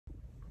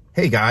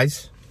Hey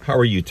guys, how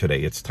are you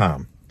today? It's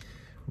Tom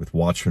with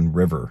Watchman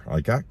River. I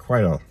got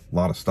quite a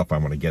lot of stuff I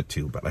want to get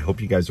to, but I hope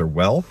you guys are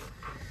well.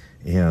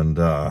 And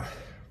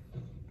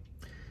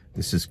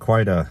this is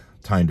quite a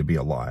time to be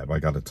alive. I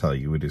got to tell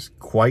you, it is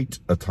quite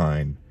a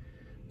time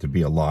to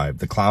be alive.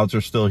 The clouds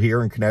are still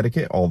here in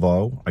Connecticut,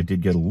 although I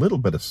did get a little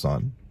bit of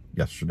sun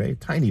yesterday. A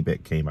tiny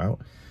bit came out,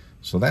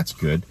 so that's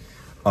good.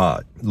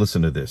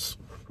 Listen to this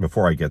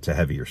before I get to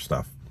heavier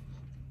stuff.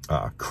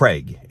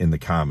 Craig in the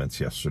comments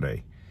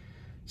yesterday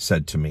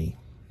said to me,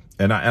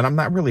 and I'm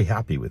not really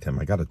happy with him,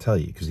 I got to tell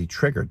you, because he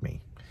triggered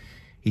me.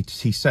 He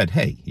said,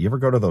 hey, you ever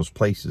go to those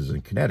places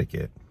in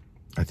Connecticut?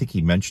 I think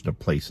he mentioned a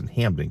place in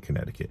Hamden,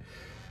 Connecticut,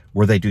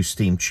 where they do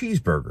steamed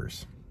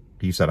cheeseburgers.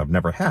 He said, I've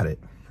never had it.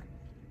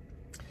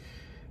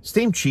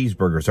 Steamed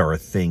cheeseburgers are a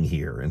thing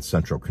here in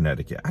central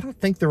Connecticut. I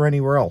don't think they're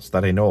anywhere else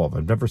that I know of.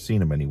 I've never seen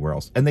them anywhere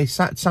else. And it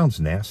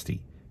sounds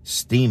nasty,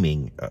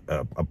 steaming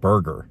a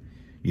burger.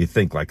 You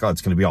think like, oh,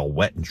 it's going to be all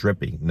wet and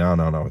drippy. No,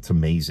 it's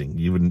amazing.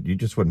 You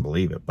just wouldn't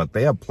believe it. But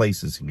they have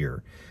places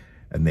here,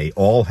 and they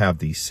all have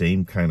these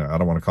same kind of, I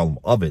don't want to call them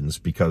ovens,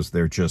 because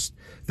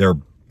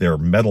they're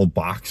metal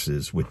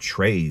boxes with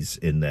trays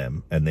in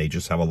them, and they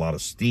just have a lot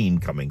of steam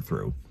coming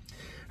through.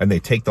 And they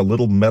take the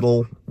little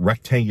metal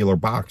rectangular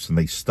box and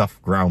they stuff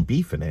ground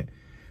beef in it,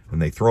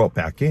 and they throw it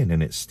back in,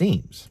 and it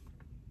steams.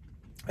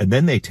 And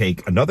then they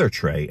take another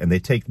tray and they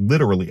take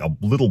literally a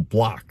little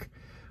block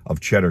of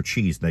cheddar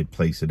cheese and they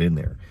place it in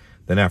there.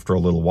 Then after a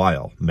little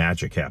while,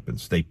 magic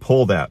happens. They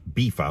pull that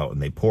beef out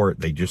and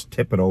they just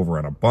tip it over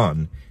on a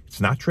bun. It's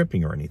not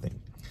dripping or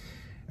anything.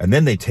 And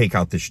then they take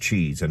out this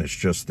cheese, and it's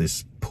just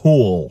this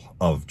pool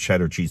of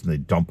cheddar cheese, and they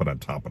dump it on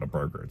top of the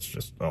burger. It's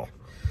just, oh,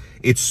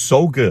 it's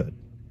so good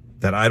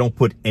that I don't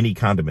put any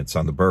condiments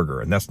on the burger,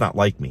 and that's not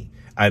like me.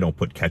 I don't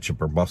put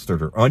ketchup or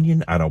mustard or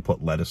onion. I don't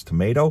put lettuce,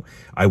 tomato.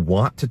 I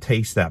want to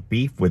taste that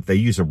beef they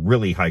use a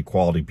really high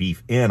quality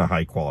beef and a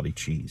high quality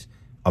cheese.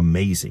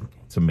 Amazing.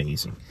 It's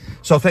amazing.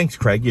 So thanks,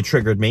 Craig. You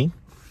triggered me.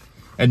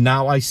 And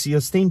now I see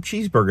a steamed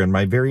cheeseburger in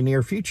my very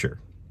near future.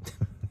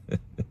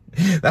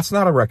 That's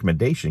not a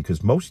recommendation,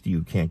 because most of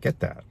you can't get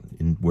that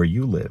in where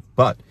you live.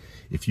 But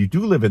if you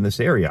do live in this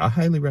area, I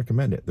highly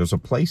recommend it. There's a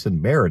place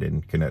in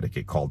Meriden,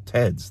 Connecticut called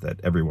Ted's that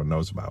everyone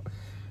knows about.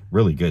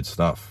 Really good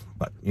stuff.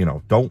 But,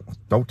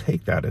 don't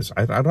take that as,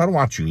 I don't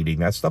want you eating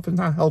that stuff. It's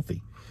not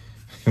healthy.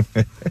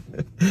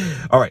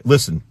 All right,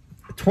 listen,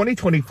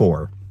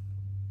 2024,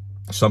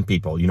 some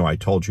people, I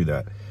told you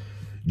that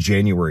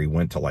January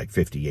went to like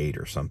 58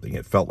 or something.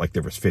 It felt like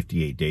there was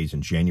 58 days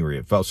in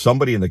January.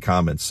 Somebody in the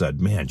comments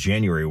said, man,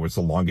 January was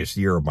the longest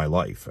year of my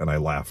life. And I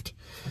laughed.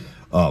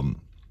 I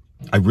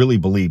really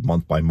believe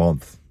month by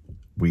month,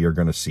 we are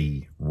going to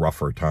see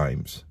rougher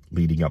times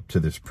leading up to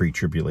this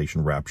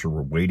pre-tribulation rapture.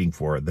 We're waiting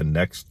for the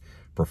next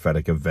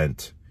prophetic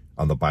event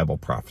on the Bible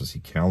prophecy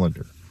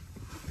calendar.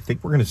 I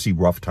think we're going to see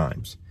rough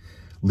times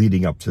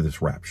leading up to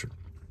this rapture.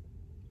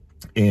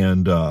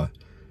 And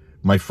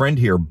my friend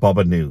here,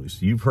 Bubba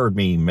News, you've heard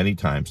me many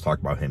times talk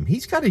about him.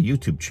 He's got a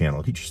YouTube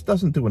channel. He just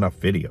doesn't do enough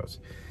videos.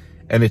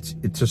 And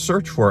it's a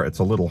search for it. It's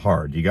a little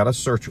hard. You got to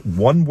search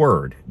one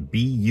word,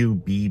 Bubbanews,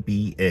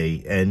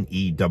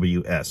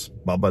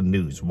 Bubba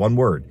News, one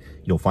word.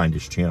 You'll find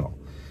his channel.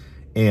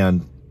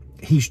 And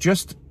he's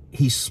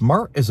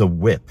smart as a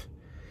whip.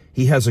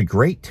 He has a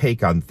great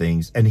take on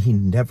things, and he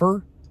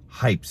never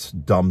hypes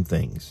dumb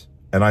things.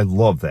 And I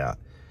love that.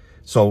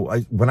 So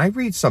when I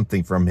read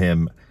something from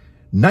him,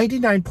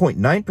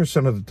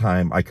 99.9% of the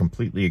time, I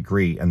completely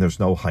agree, and there's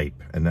no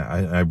hype, and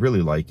I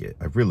really like it.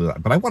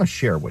 But I want to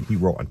share what he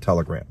wrote on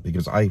Telegram,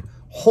 because I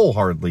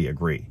wholeheartedly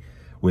agree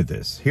with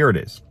this. Here it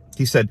is.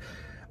 He said,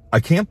 I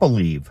can't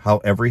believe how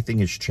everything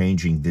is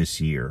changing this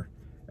year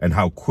and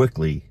how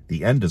quickly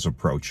the end is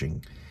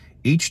approaching.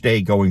 Each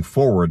day going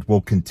forward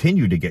will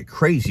continue to get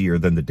crazier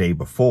than the day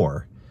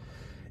before.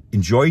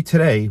 Enjoy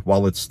today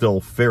while it's still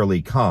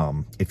fairly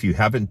calm. If you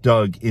haven't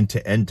dug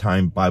into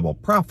end-time Bible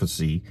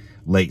prophecy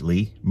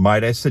lately,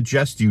 might I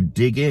suggest you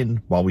dig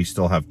in while we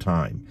still have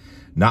time.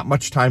 Not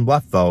much time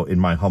left, though, in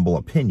my humble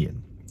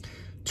opinion.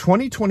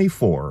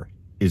 2024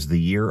 is the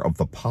year of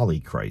the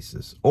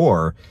polycrisis,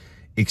 or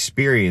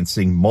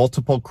experiencing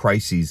multiple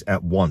crises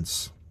at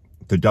once.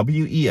 The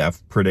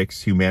WEF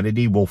predicts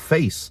humanity will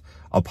face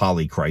a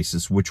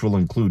polycrisis, which will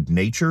include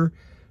nature,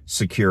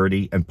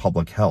 security, and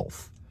public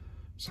health.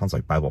 Sounds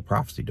like Bible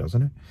prophecy,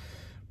 doesn't it?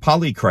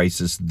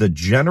 Polycrisis, the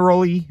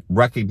generally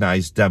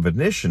recognized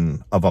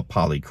definition of a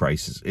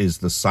polycrisis, is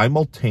the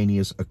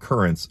simultaneous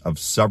occurrence of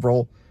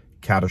several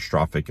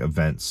catastrophic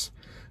events.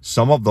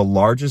 Some of the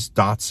largest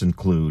dots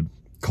include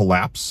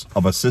collapse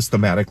of a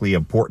systematically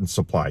important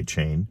supply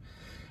chain,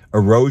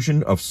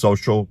 erosion of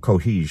social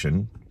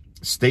cohesion,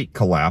 state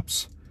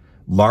collapse,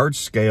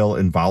 large-scale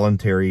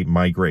involuntary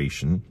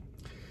migration,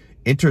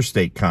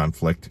 interstate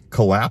conflict,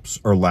 collapse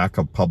or lack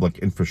of public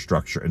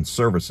infrastructure and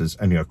services,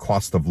 and a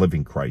cost of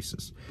living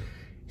crisis.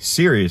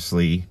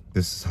 Seriously,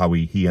 this is how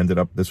he ended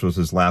up. This was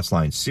his last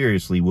line.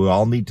 Seriously, we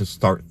all need to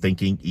start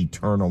thinking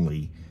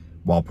eternally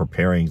while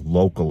preparing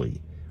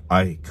locally.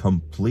 I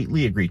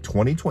completely agree.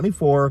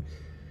 2024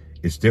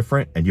 is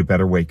different, and you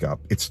better wake up.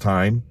 It's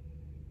time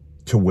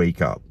to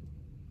wake up.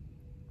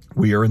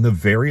 We are in the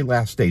very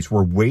last days.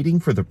 We're waiting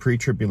for the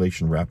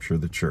pre-tribulation rapture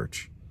of the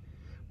church.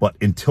 But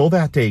until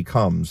that day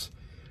comes,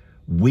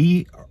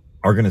 we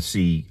are going to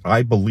see,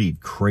 I believe,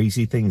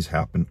 crazy things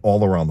happen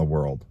all around the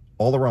world.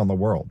 All around the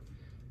world.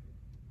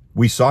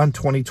 We saw in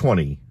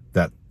 2020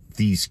 that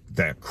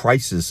that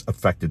crisis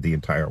affected the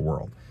entire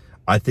world.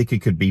 I think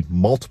it could be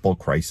multiple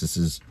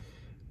crises,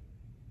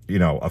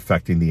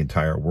 affecting the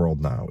entire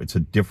world now. It's a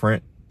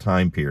different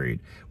time period.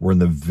 We're in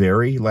the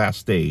very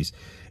last days.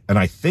 And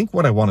I think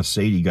what I want to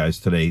say to you guys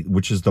today,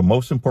 which is the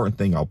most important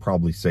thing I'll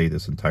probably say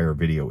this entire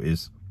video,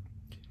 is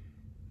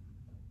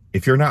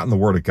if you're not in the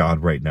Word of God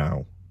right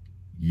now,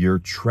 you're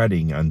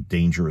treading on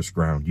dangerous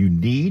ground. You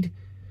need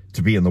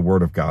to be in the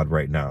Word of God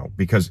right now,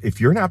 because if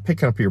you're not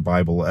picking up your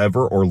Bible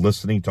ever, or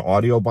listening to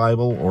audio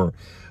Bible or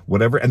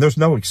whatever, and there's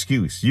no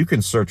excuse, you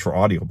can search for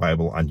audio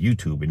Bible on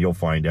YouTube and you'll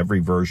find every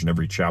version,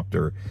 every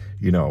chapter,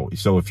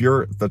 so if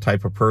you're the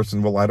type of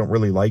person, well, I don't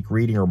really like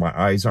reading, or my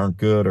eyes aren't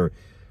good, or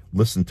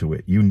listen to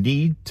it. You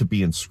need to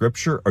be in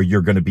Scripture, or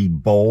you're going to be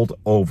bowled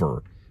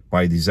over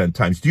by these end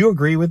times. Do you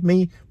agree with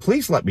me?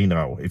 Please let me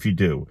know if you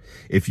do.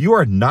 If you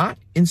are not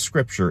in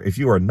Scripture, if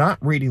you are not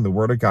reading the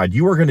Word of God,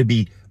 you are going to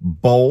be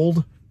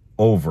bowled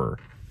over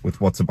with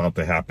what's about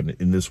to happen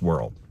in this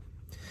world.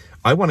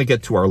 I want to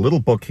get to our little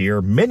book here.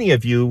 Many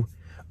of you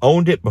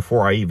owned it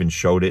before I even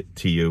showed it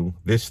to you.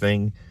 This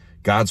thing,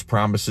 God's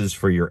Promises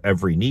for Your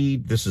Every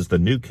Need. This is the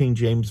New King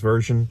James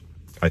Version.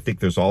 I think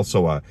there's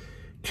also a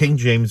King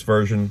James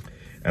Version.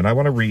 And I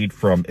want to read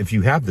from, if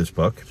you have this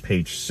book,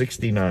 page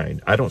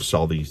 69. I don't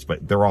sell these,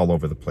 but they're all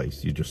over the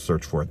place. You just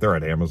search for it. They're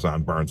at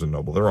Amazon, Barnes &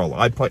 Noble. They're all,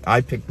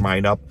 I picked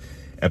mine up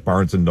at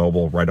Barnes &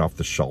 Noble right off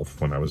the shelf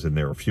when I was in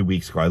there a few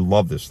weeks ago. I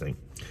love this thing.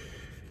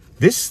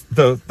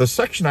 The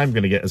section I'm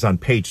going to get is on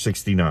page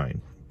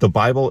 69. The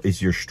Bible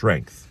is your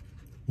strength.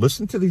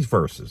 Listen to these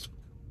verses.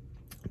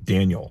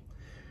 Daniel,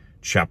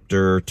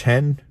 chapter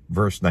 10,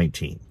 verse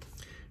 19.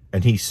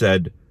 And he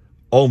said,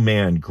 O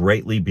man,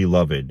 greatly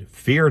beloved,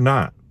 fear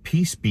not,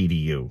 peace be to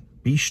you.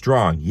 Be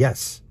strong,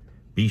 yes,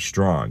 be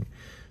strong.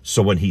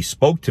 So when he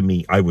spoke to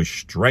me, I was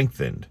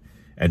strengthened,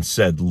 and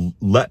said,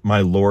 let my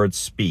Lord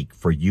speak,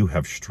 for you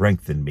have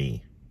strengthened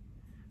me.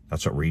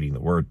 That's what reading the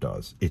Word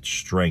does. It's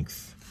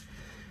strength.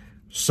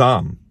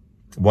 Psalm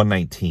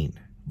 119,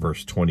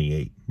 verse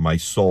 28. My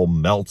soul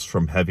melts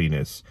from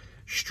heaviness.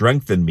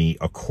 Strengthen me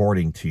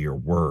according to your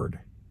word.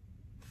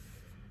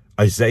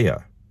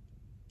 Isaiah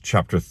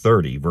chapter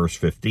 30, verse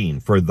 15.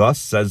 For thus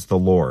says the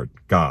Lord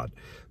God,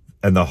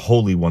 and the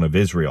Holy One of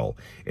Israel,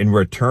 in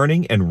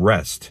returning and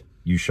rest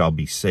you shall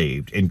be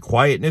saved. In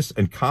quietness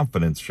and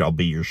confidence shall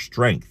be your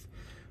strength,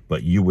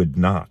 but you would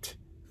not.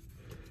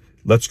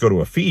 Let's go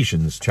to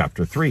Ephesians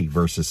chapter 3,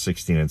 verses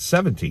 16 and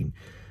 17.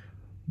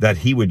 That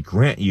he would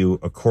grant you,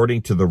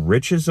 according to the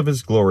riches of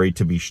his glory,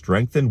 to be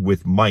strengthened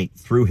with might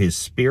through his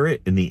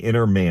Spirit in the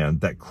inner man,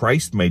 that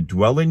Christ may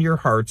dwell in your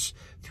hearts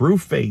through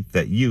faith,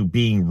 that you,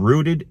 being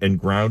rooted and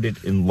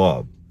grounded in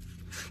love.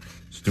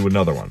 Let's do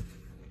another one.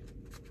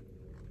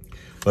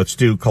 Let's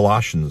do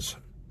Colossians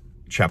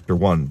chapter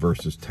 1,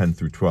 verses 10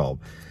 through 12.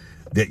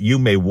 That you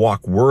may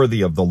walk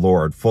worthy of the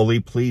Lord, fully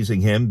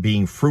pleasing him,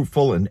 being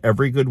fruitful in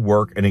every good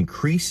work, and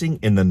increasing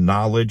in the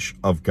knowledge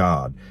of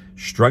God,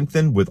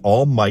 strengthened with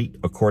all might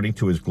according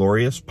to his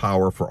glorious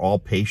power for all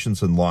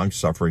patience and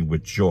long-suffering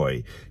with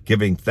joy,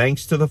 giving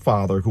thanks to the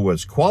Father who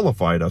has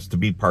qualified us to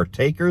be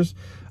partakers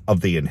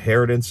of the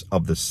inheritance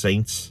of the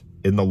saints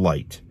in the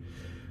light.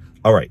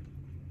 All right.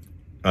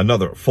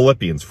 Another,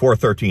 Philippians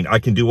 4:13. I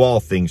can do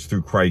all things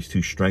through Christ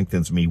who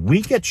strengthens me.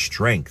 We get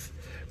strength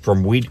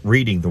from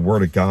reading the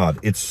Word of God.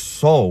 It's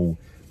so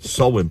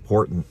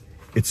important.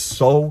 It's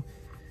so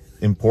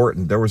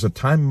important. There was a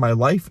time in my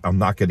life, I'm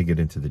not going to get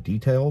into the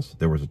details.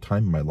 There was a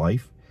time in my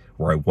life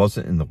where I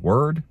wasn't in the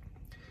Word,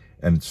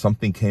 and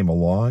something came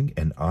along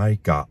and I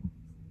got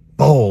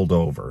bowled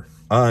over.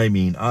 I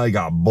mean, I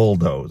got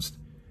bulldozed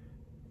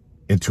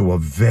into a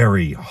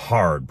very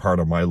hard part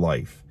of my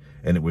life.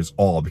 And it was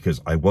all because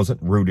I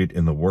wasn't rooted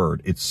in the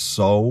Word. It's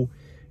so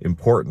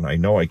important. I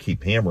know I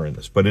keep hammering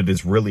this, but it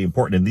is really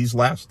important in these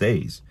last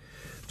days.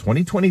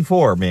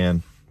 2024,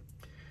 man,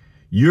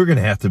 you're going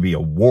to have to be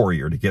a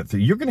warrior to get through.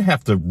 You're going to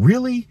have to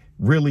really,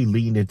 really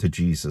lean into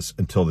Jesus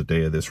until the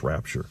day of this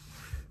rapture,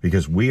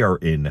 because we are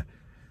in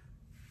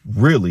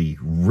really,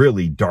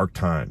 really dark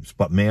times.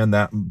 But man,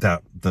 that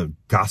the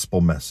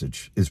gospel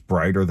message is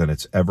brighter than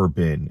it's ever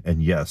been.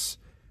 And yes,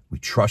 we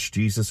trust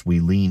Jesus. We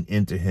lean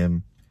into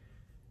him.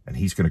 And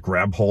he's going to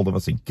grab hold of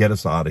us and get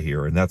us out of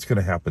here. And that's going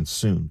to happen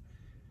soon.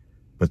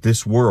 But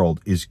this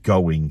world is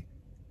going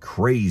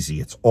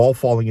crazy. It's all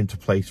falling into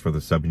place for the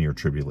 7-year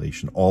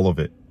tribulation. All of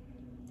it.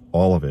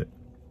 All of it.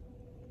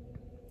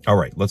 All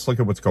right, let's look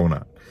at what's going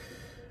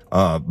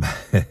on.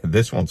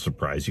 This won't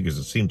surprise you because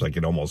it seems like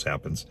it almost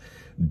happens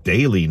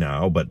daily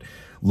now. But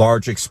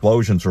large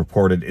explosions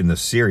reported in the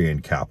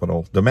Syrian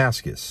capital,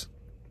 Damascus.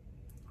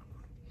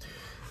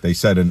 They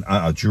said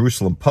a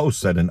Jerusalem Post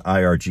said an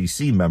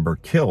IRGC member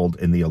killed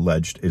in the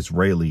alleged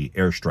Israeli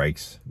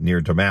airstrikes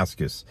near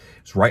Damascus.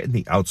 It's right in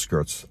the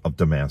outskirts of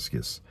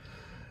Damascus.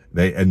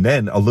 And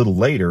then a little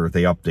later,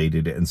 they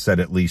updated it and said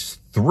at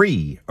least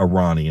 3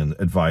 Iranian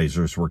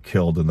advisors were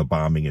killed in the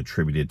bombing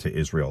attributed to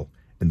Israel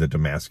in the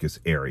Damascus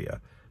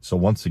area. So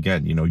once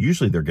again,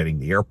 usually they're getting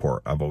the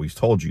airport. I've always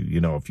told you,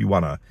 if you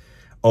want to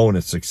own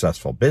a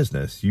successful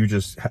business, you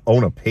just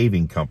own a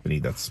paving company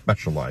that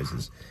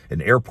specializes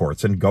in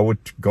airports and go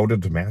to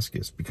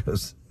Damascus,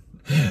 because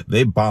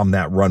they bombed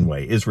that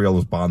runway. Israel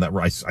has bombed that,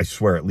 I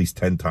swear, at least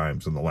 10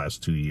 times in the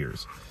last 2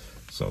 years.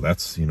 So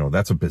that's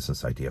a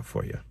business idea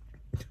for you.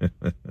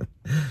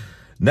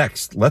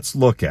 Next, let's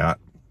look at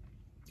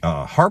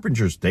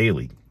Harbinger's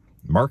Daily.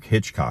 Mark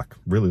Hitchcock,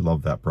 really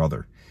love that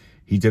brother.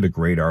 He did a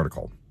great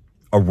article.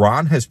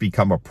 Iran has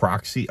become a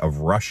proxy of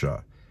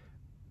Russia,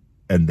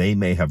 and they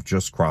may have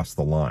just crossed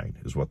the line,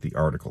 is what the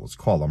article is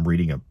called. I'm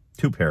reading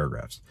 2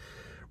 paragraphs.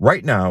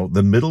 Right now,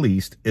 the Middle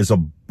East is a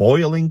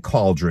boiling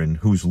cauldron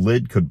whose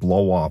lid could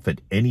blow off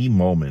at any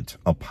moment,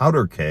 a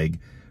powder keg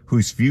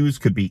whose fuse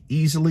could be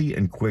easily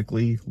and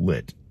quickly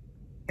lit.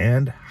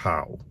 And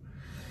how?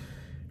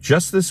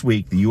 Just this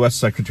week, the U.S.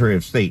 Secretary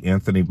of State,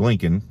 Anthony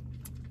Blinken,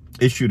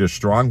 issued a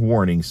strong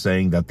warning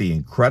saying that the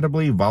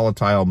incredibly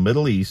volatile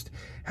Middle East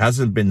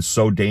hasn't been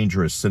so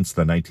dangerous since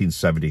the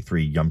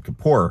 1973 Yom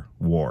Kippur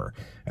War,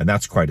 and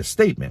that's quite a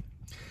statement.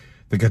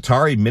 The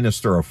Qatari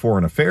Minister of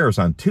Foreign Affairs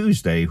on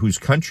Tuesday, whose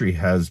country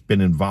has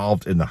been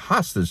involved in the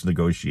hostage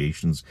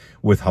negotiations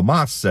with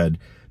Hamas, said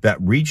that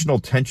regional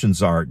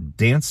tensions are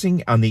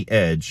dancing on the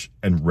edge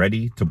and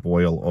ready to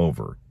boil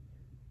over.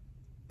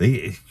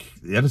 That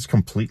is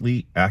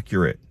completely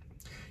accurate.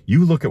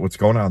 You look at what's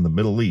going on in the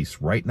Middle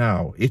East right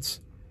now, it's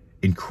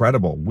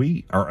incredible.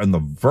 We are on the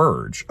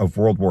verge of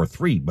World War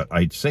III, but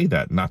I'd say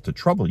that not to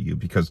trouble you,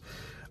 because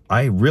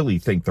I really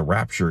think the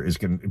rapture is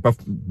going to,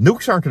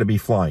 nukes aren't going to be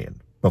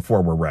flying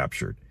before we're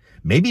raptured.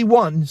 Maybe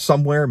 1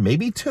 somewhere,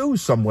 maybe 2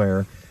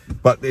 somewhere,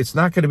 but it's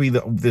not going to be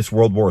this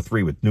World War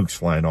III with nukes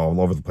flying all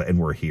over the place and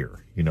we're here.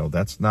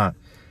 That's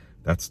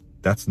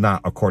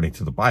not according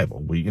to the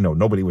Bible.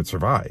 Nobody would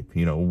survive.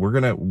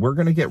 We're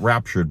going to get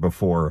raptured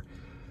before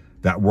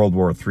that World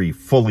War III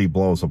fully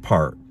blows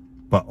apart.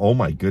 But oh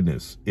my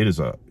goodness, it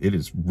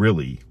is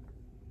really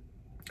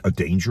a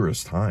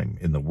dangerous time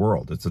in the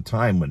world. It's a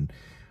time when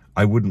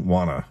I wouldn't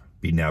want to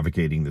be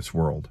navigating this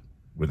world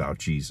without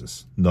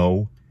Jesus.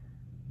 No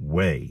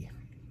way.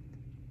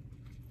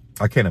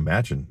 I can't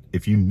imagine.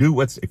 If you know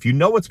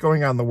what's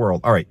going on in the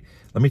world. All right,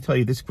 let me tell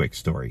you this quick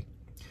story.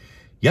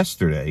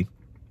 Yesterday,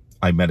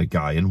 I met a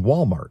guy in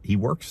Walmart. He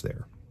works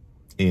there.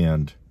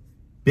 And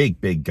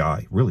big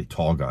guy, really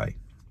tall guy.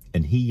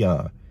 And he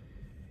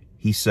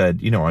said,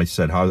 I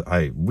said,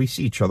 we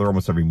see each other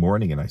almost every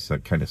morning. And I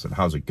said,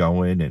 how's it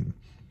going? And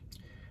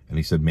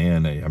he said,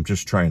 man, I'm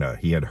just trying to,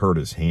 he had hurt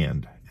his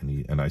hand.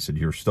 And I said,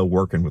 you're still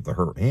working with the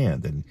hurt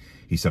hand? And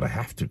he said, I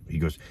have to. He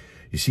goes,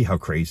 you see how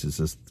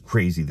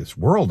crazy this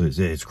world is?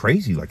 It's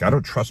crazy. Like, I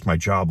don't trust my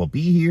job will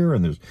be here.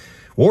 And there's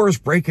wars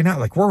breaking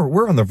out. Like,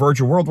 we're on the verge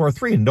of World War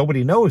III and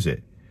nobody knows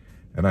it.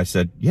 And I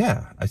said,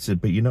 yeah. I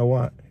said, but you know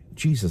what?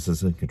 Jesus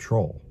is in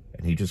control.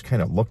 And he just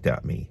kind of looked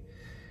at me.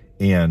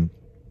 And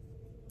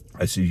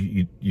I said,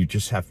 you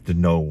just have to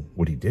know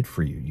what he did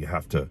for you. You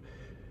have to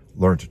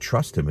learn to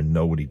trust him and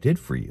know what he did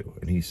for you.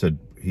 And he said,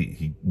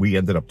 we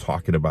ended up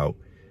talking about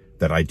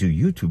that I do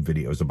YouTube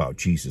videos about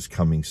Jesus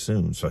coming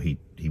soon. So he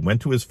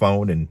went to his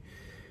phone and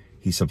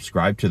he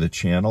subscribed to the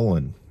channel,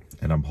 and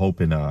I'm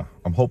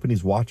hoping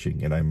he's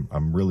watching, and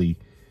I'm really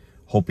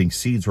hoping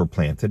seeds were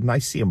planted, and I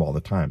see him all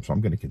the time, so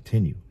I'm going to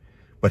continue.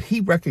 But he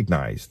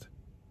recognized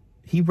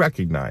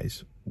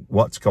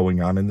what's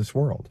going on in this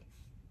world.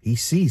 He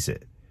sees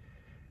it.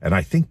 And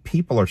I think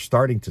people are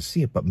starting to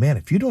see it. But man,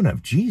 if you don't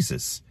have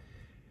Jesus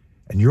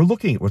and you're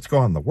looking at what's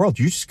going on in the world,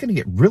 you're just going to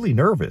get really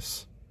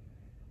nervous.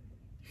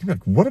 You're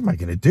like, what am I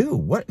going to do?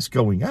 What is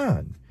going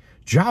on?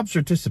 Jobs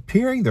are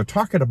disappearing. They're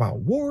talking about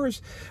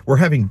wars. We're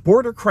having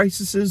border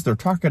crises. They're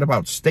talking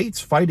about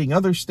states fighting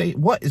other states.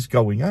 What is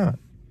going on?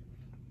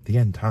 The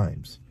end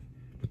times.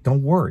 But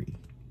don't worry.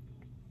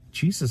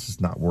 Jesus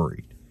is not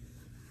worried.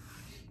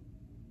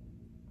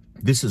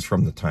 This is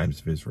from the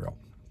Times of Israel.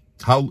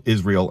 How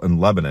Israel and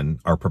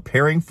Lebanon are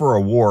preparing for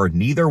a war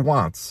neither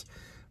wants,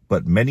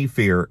 but many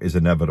fear is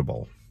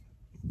inevitable.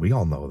 We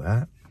all know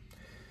that.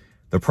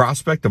 The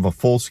prospect of a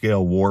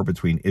full-scale war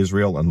between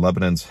Israel and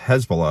Lebanon's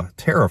Hezbollah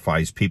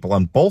terrifies people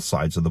on both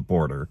sides of the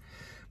border,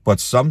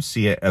 but some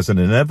see it as an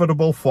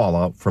inevitable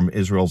fallout from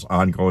Israel's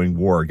ongoing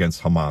war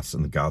against Hamas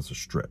in the Gaza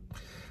Strip.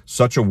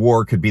 Such a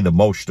war could be the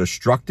most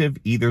destructive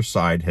either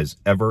side has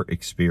ever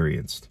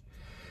experienced.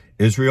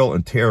 Israel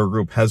and terror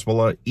group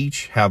Hezbollah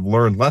each have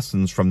learned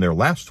lessons from their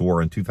last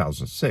war in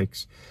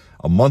 2006,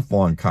 a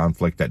month-long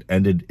conflict that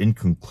ended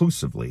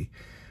inconclusively.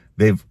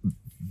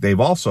 They've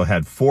also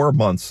had 4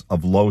 months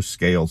of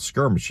low-scale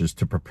skirmishes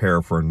to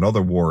prepare for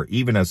another war,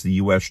 even as the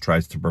U.S.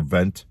 tries to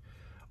prevent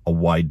a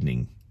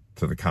widening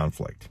to the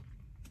conflict.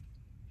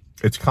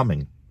 It's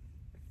coming.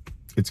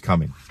 It's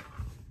coming.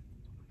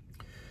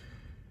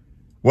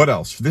 What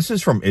else? This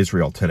is from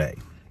Israel Today.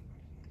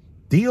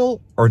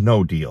 Deal or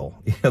no deal?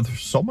 Yeah,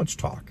 there's so much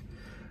talk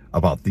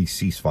about these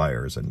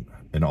ceasefires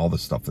and all the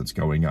stuff that's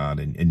going on.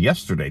 And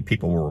yesterday,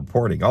 people were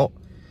reporting, oh,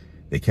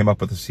 they came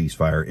up with a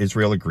ceasefire.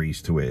 Israel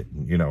agrees to it.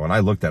 And I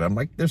looked at it. I'm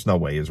like, there's no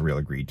way Israel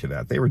agreed to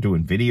that. They were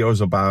doing videos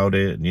about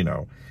it. And,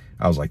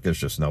 I was like, there's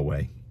just no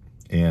way.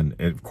 And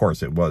of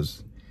course, it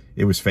was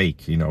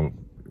fake.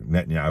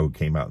 Netanyahu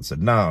came out and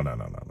said, no.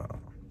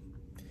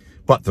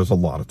 But there's a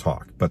lot of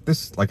talk. But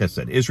this, like I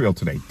said, Israel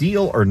Today,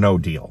 deal or no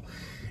deal?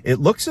 It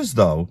looks as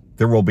though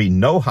there will be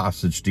no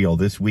hostage deal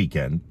this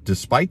weekend,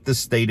 despite the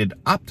stated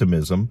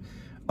optimism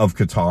of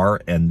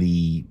Qatar and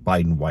the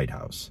Biden White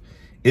House.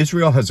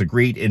 Israel has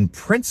agreed in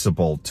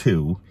principle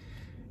to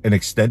an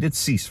extended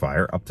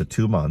ceasefire up to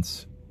 2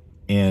 months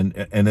and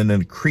an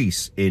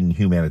increase in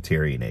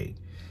humanitarian aid.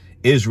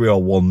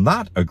 Israel will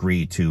not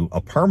agree to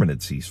a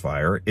permanent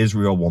ceasefire.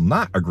 Israel will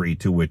not agree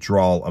to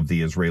withdrawal of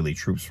the Israeli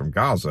troops from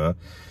Gaza,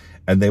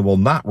 and they will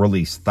not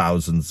release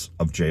thousands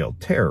of jailed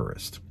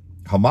terrorists.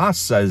 Hamas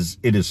says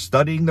it is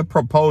studying the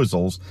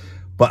proposals,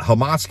 but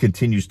Hamas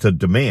continues to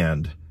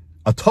demand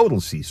a total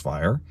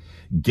ceasefire,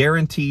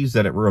 guarantees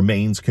that it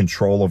remains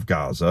control of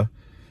Gaza,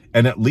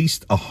 and at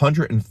least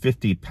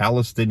 150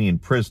 Palestinian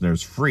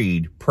prisoners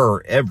freed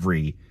per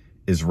every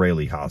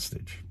Israeli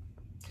hostage.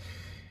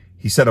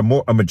 He said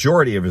a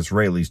majority of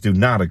Israelis do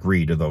not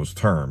agree to those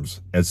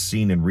terms, as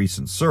seen in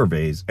recent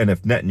surveys, and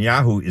if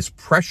Netanyahu is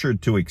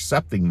pressured to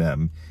accepting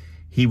them,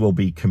 he will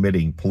be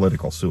committing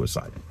political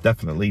suicide.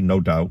 Definitely, no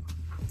doubt.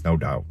 No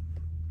doubt.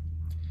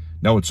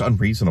 No, it's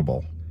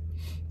unreasonable.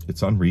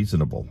 It's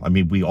unreasonable. I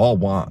mean, we all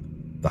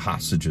want the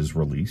hostages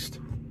released.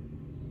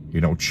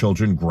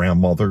 Children,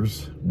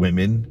 grandmothers,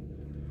 women.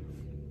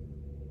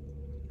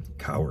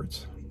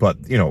 Cowards. But,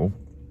 and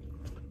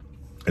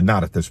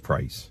not at this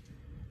price.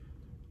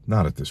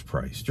 Not at this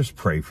price. Just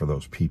pray for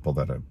those people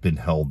that have been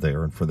held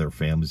there and for their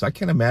families. I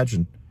can't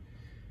imagine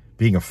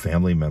being a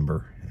family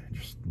member,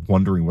 just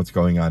wondering what's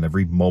going on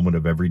every moment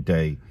of every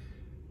day.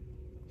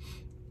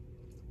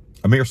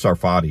 Amir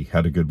Sarfati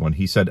had a good one.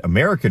 He said,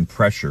 American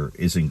pressure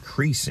is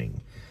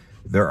increasing.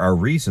 There are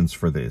reasons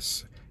for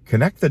this.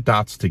 Connect the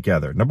dots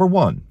together. Number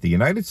one, the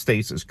United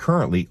States is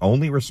currently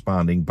only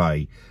responding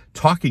by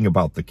talking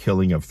about the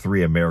killing of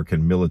 3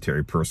 American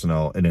military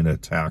personnel in an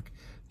attack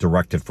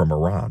directed from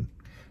Iran.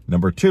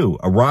 Number two,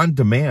 Iran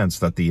demands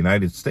that the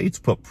United States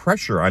put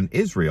pressure on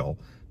Israel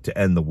to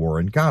end the war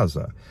in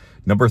Gaza.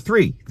 Number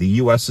three, the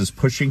U.S. is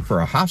pushing for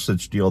a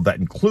hostage deal that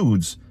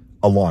includes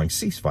a long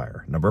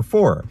ceasefire. Number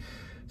four,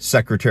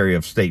 Secretary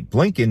of State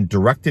Blinken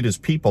directed his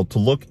people to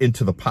look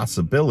into the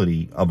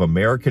possibility of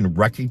American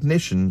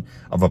recognition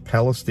of a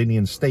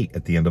Palestinian state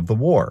at the end of the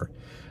war.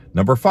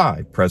 Number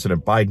five,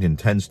 President Biden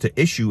intends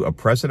to issue a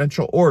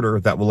presidential order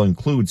that will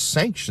include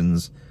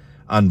sanctions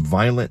on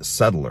violent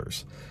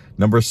settlers.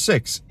 Number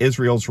six,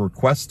 Israel's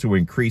request to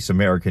increase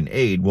American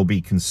aid will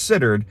be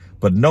considered,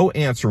 but no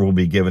answer will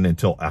be given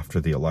until after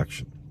the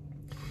election.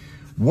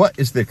 What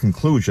is the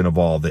conclusion of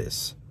all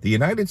this? The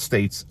United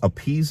States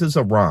appeases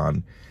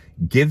Iran,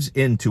 gives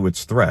in to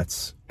its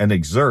threats, and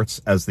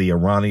exerts, as the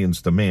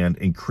Iranians demand,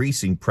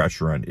 increasing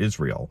pressure on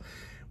Israel.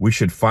 We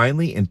should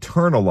finally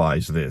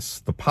internalize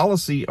this. The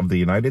policy of the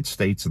United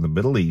States in the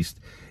Middle East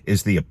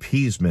is the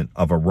appeasement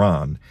of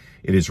Iran.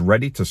 It is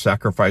ready to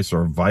sacrifice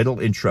our vital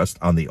interest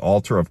on the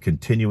altar of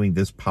continuing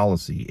this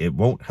policy. It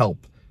won't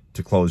help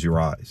to close your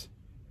eyes.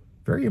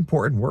 Very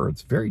important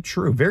words. Very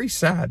true. Very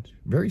sad.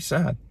 Very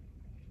sad.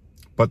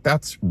 But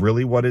that's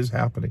really what is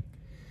happening.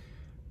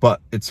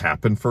 But it's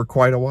happened for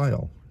quite a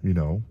while.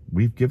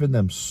 We've given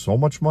them so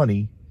much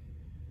money.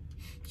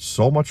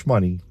 So much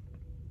money.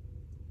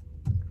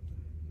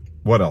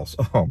 What else?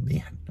 Oh,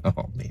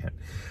 man.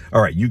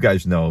 All right, you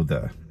guys know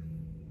the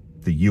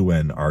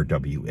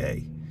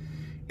UNRWA.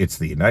 It's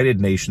the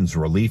United Nations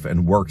Relief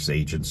and Works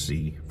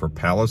Agency for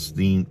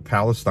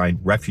Palestine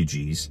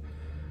refugees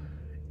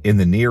in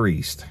the Near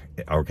East.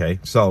 Okay,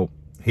 so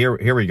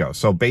here we go.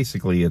 So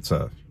basically, it's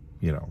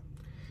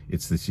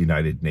it's this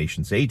United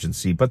Nations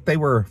agency, but they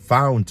were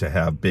found to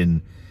have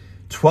been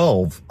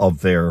 12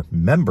 of their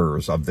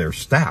members of their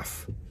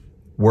staff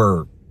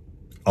were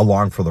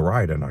along for the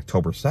ride on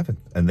October 7th,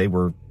 and they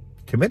were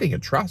committing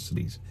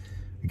atrocities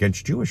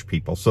against Jewish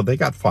people. So they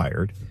got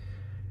fired,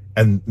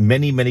 and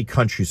many, many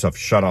countries have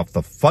shut off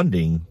the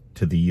funding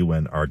to the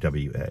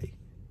UNRWA.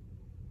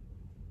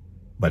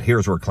 But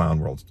here's where Clown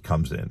World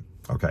comes in,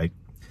 okay?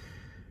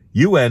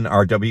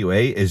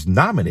 UNRWA is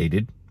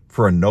nominated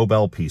for a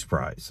Nobel Peace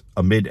Prize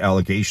amid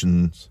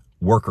allegations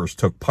workers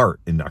took part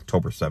in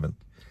October 7th.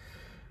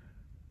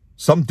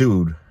 Some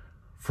dude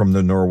from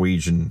the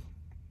Norwegian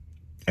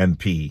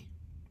MP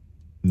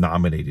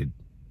nominated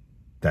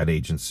that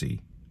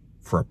agency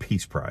for a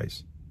peace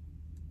prize.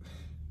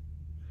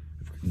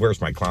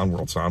 Where's my Clown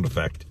World sound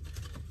effect?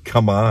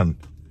 Come on.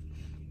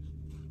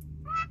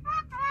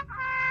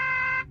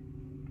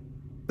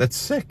 That's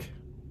sick.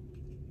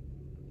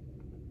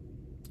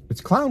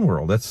 It's Clown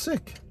World. That's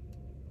sick.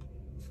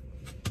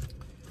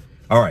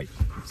 All right,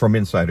 from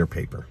Insider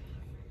Paper.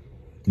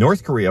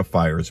 North Korea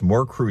fires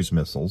more cruise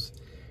missiles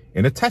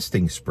in a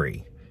testing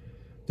spree.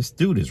 This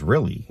dude is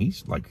really,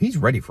 he's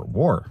ready for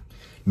war.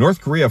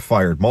 North Korea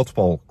fired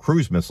multiple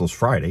cruise missiles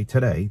Friday,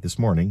 this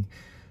morning.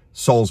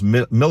 Seoul's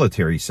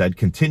military said,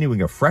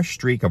 continuing a fresh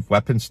streak of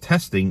weapons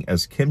testing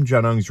as Kim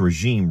Jong-un's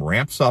regime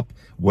ramps up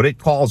what it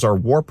calls our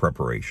war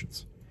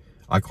preparations.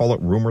 I call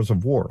it rumors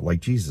of war, like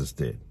Jesus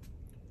did.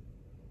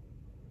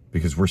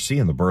 Because we're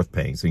seeing the birth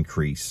pangs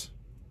increase.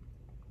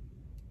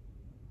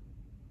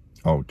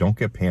 Oh, don't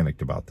get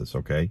panicked about this,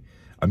 okay?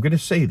 I'm going to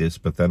say this,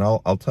 but then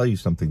I'll tell you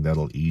something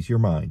that'll ease your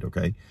mind,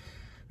 okay?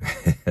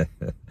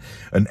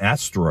 An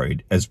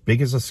asteroid as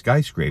big as a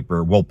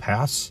skyscraper will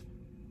pass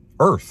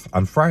Earth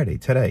on Friday,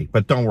 today.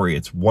 But don't worry,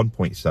 it's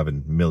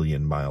 1.7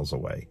 million miles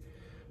away.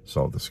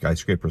 So the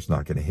skyscraper's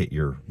not going to hit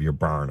your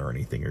barn or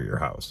anything, or your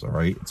house, all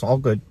right? It's all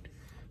good.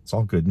 It's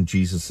all good, and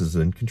Jesus is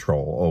in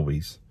control,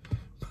 always.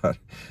 But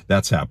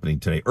that's happening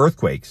today.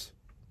 Earthquakes.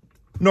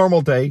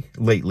 Normal day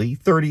lately,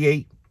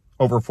 38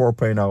 over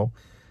 4.0.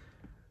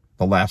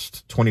 The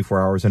last 24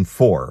 hours, and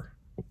 4.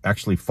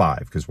 Actually 5,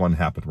 because one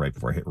happened right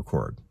before I hit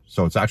record.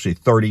 So it's actually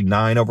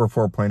 39 over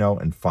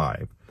 4.0 and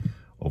 5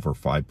 over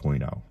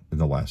 5.0 in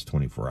the last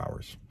 24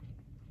 hours.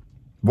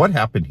 What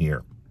happened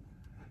here?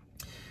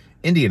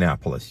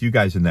 Indianapolis, you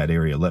guys in that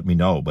area, let me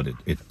know, but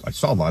I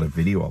saw a lot of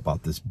video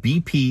about this.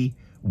 BP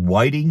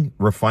Whiting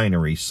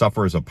Refinery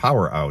suffers a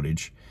power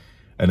outage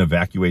and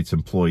evacuates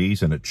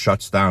employees, and it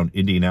shuts down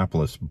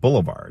Indianapolis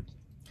Boulevard.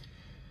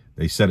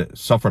 They said it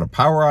suffered a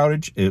power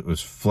outage. It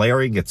was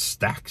flaring its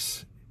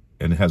stacks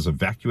and has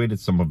evacuated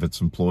some of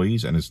its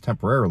employees and is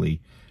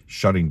temporarily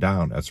shutting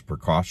down as a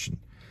precaution.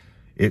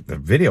 The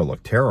video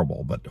looked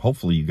terrible, but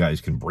hopefully you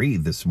guys can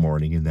breathe this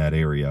morning in that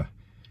area,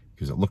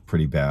 because it looked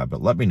pretty bad.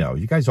 But let me know.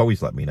 You guys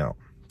always let me know.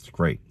 It's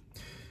great.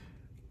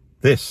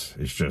 This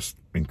is just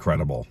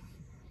incredible.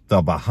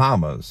 The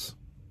Bahamas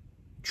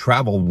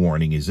travel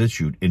warning is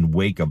issued in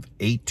wake of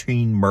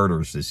 18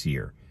 murders this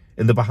year.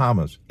 In the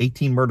Bahamas,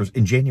 18 murders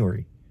in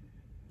January.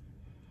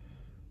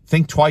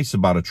 Think twice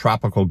about a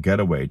tropical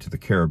getaway to the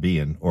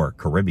Caribbean, or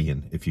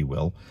Caribbean, if you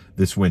will,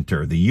 this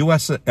winter. The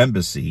U.S.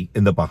 Embassy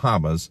in the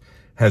Bahamas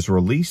has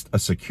released a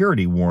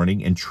security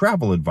warning and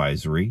travel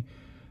advisory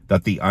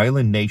that the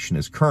island nation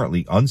is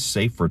currently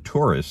unsafe for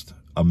tourists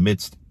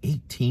amidst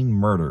 18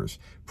 murders,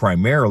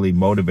 primarily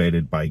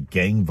motivated by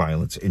gang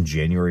violence in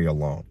January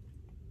alone.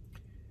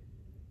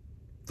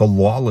 The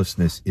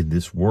lawlessness in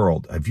this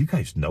world, have you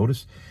guys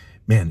noticed?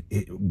 Man,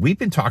 we've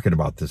been talking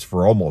about this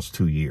for almost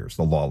 2 years,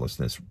 the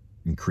lawlessness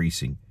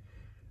increasing.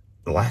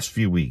 The last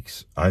few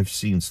weeks, I've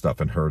seen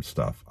stuff and heard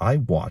stuff. I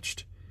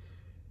watched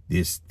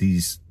these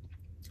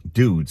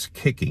dudes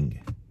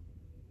kicking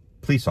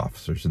police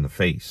officers in the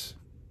face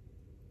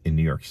in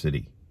New York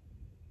City.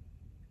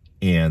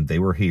 And they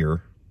were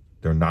here.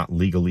 They're not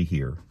legally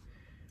here.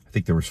 I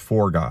think there was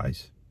 4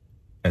 guys.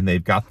 And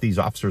they've got these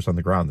officers on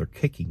the ground. They're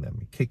kicking them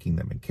and kicking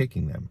them and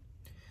kicking them.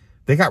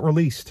 They got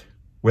released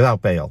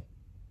without bail.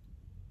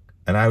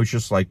 And I was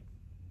just like,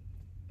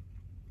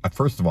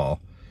 first of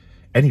all,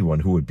 anyone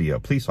who would be a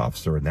police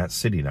officer in that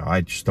city now,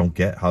 I just don't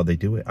get how they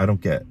do it. I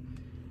don't get.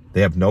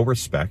 They have no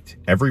respect.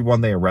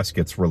 Everyone they arrest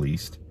gets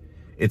released.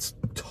 It's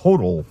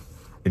total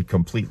and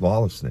complete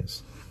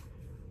lawlessness.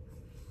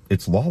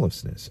 It's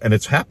lawlessness. And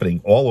it's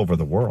happening all over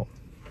the world.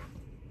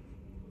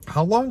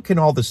 How long can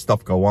all this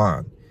stuff go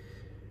on?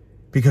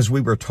 Because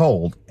we were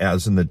told,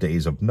 as in the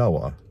days of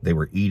Noah, they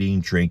were eating,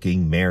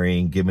 drinking,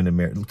 marrying, giving in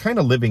marriage, kind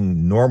of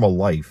living normal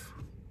life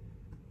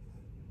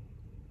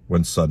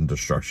when sudden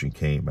destruction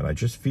came. And I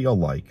just feel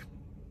like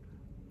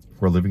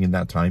we're living in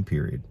that time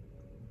period.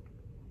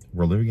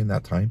 We're living in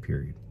that time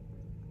period.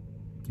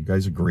 You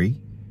guys agree?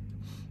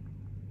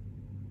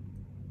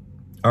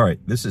 All right,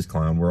 this is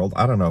Clown World.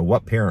 I don't know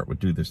what parent would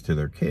do this to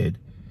their kid.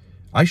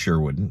 I sure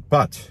wouldn't.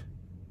 But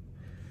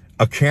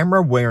a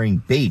camera-wearing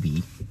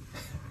baby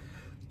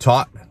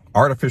taught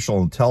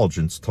artificial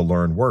intelligence to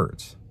learn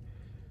words.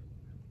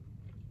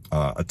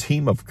 A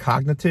team of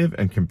cognitive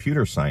and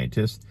computer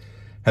scientists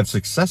have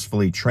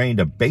successfully trained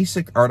a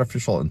basic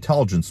artificial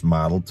intelligence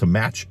model to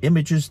match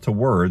images to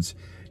words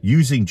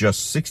using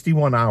just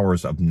 61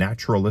 hours of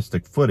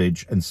naturalistic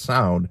footage and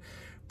sound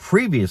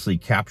previously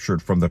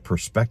captured from the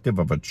perspective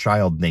of a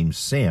child named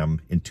Sam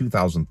in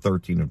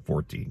 2013 and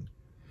 14.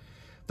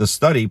 The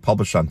study,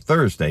 published on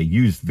Thursday,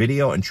 used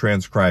video and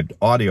transcribed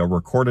audio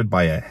recorded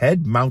by a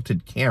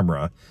head-mounted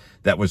camera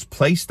that was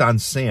placed on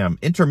Sam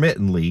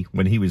intermittently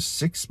when he was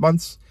 6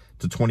 months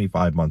to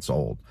 25 months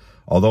old.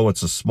 Although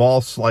it's a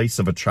small slice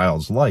of a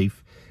child's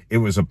life, it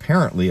was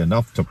apparently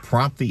enough to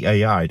prompt the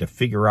AI to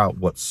figure out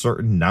what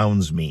certain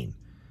nouns mean.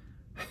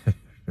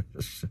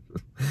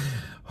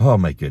 Oh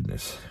my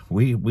goodness.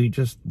 We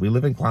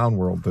live in clown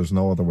world. There's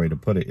no other way to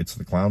put it. It's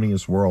the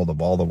clowniest world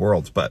of all the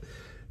worlds, but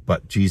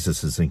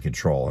Jesus is in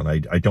control,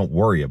 and I don't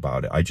worry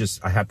about it.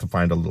 I have to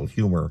find a little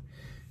humor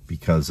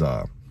because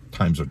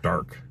times are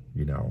dark,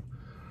 you know.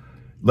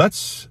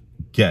 Let's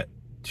get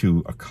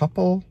to a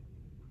couple.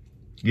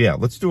 Yeah,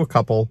 let's do a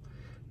couple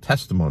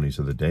testimonies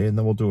of the day, and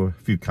then we'll do a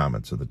few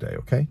comments of the day,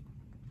 okay?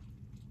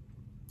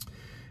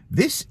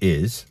 This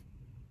is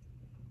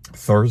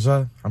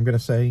Thurza, I'm going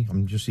to say.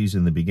 I'm just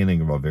using the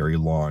beginning of a very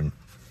long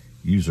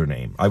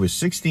username. I was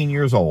 16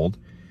 years old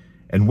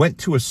and went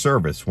to a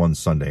service one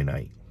Sunday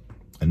night.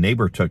 A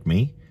neighbor took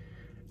me,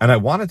 and I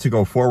wanted to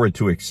go forward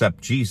to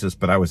accept Jesus,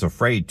 but I was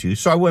afraid to,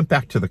 so I went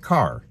back to the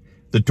car.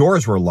 The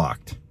doors were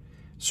locked,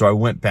 so I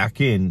went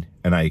back in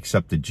and I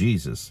accepted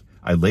Jesus.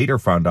 I later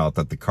found out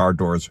that the car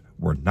doors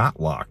were not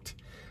locked,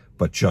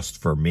 but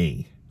just for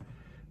me.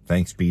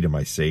 Thanks be to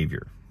my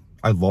Savior.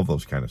 I love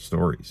those kind of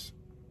stories.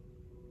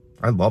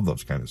 I love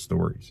those kind of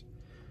stories.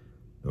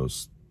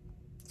 Those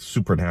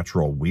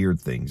supernatural weird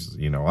things.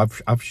 You know,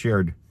 I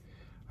shared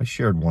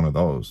one of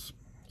those,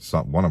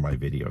 one of my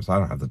videos. I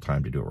don't have the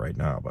time to do it right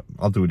now, but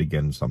I'll do it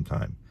again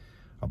sometime,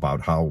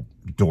 about how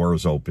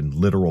doors opened,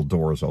 literal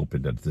doors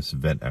opened at this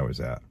event I was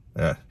at.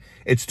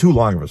 It's too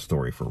long of a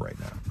story for right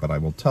now, but I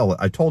will tell it.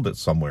 I told it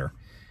somewhere.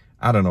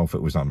 I don't know if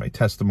it was on my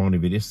testimony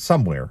video.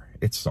 Somewhere.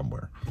 It's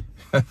somewhere.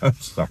 I'm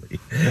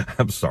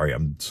sorry.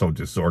 I'm so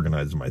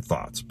disorganized in my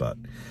thoughts, but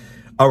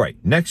all right.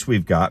 Next,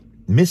 we've got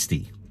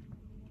Misty.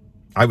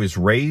 I was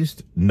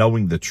raised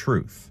knowing the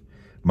truth.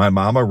 My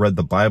mama read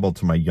the Bible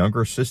to my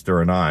younger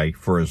sister and I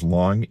for as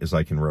long as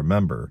I can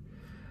remember.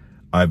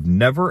 I've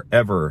never,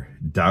 ever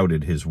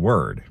doubted his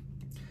word,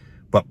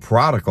 but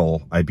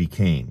prodigal I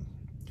became.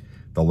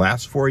 The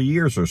last 4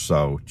 years or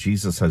so,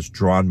 Jesus has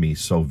drawn me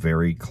so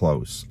very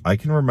close. I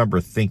can remember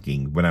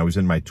thinking when I was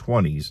in my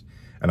 20s,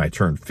 and I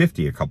turned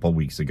 50 a couple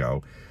weeks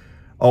ago,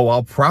 oh,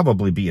 I'll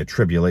probably be a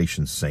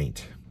tribulation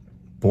saint.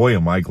 Boy,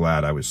 am I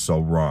glad I was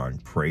so wrong.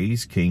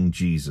 Praise King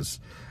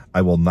Jesus.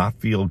 I will not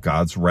feel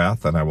God's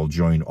wrath, and I will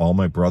join all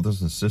my brothers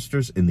and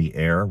sisters in the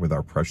air with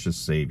our precious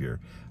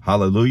Savior.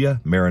 Hallelujah.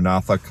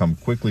 Maranatha, come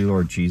quickly,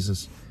 Lord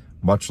Jesus.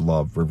 Much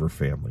love, River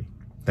family.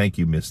 Thank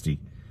you, Misty.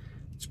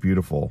 It's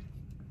beautiful.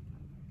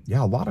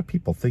 Yeah, a lot of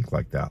people think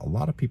like that. A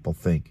lot of people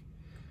think,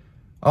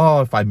 oh,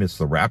 if I miss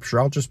the rapture,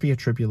 I'll just be a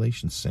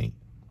tribulation saint.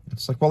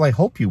 It's like, well, I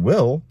hope you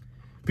will,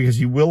 because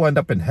you will end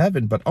up in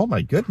heaven, but oh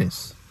my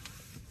goodness,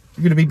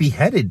 you're going to be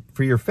beheaded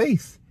for your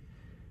faith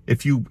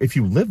if you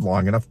live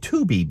long enough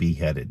to be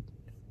beheaded.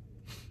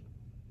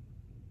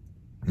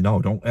 No,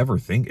 don't ever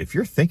think, if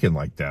you're thinking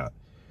like that,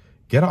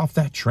 get off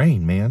that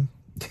train, man.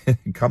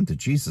 Come to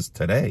Jesus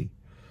today.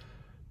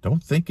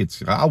 Don't think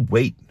I'll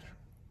wait.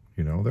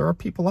 You know, there are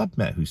people I've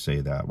met who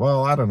say that.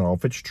 Well, I don't know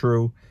if it's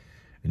true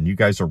and you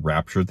guys are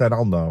raptured, then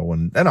I'll know,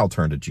 and then I'll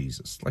turn to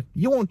Jesus. Like,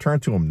 you won't turn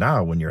to him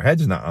now when your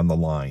head's not on the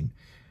line.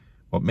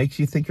 What makes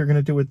you think you're going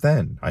to do it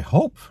then? I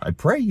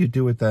pray you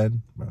do it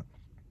then. But,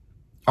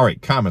 all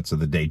right, comments of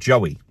the day.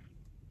 Joey,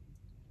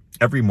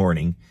 every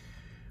morning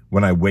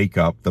when I wake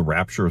up, the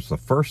rapture is the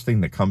first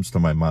thing that comes to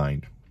my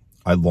mind.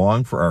 I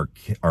long for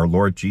our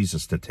Lord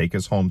Jesus to take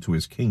us home to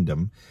his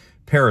kingdom.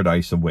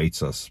 Paradise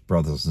awaits us,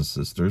 brothers and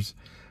sisters.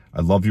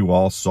 I love you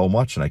all so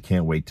much, and I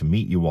can't wait to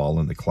meet you all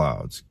in the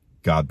clouds.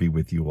 God be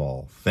with you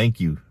all.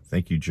 Thank you.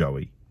 Thank you,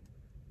 Joey.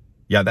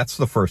 Yeah, that's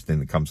the first thing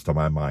that comes to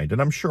my mind,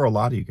 and I'm sure a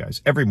lot of you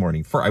guys. Every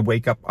morning, I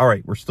wake up, all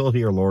right, we're still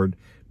here, Lord.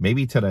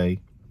 Maybe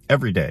today,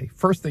 every day.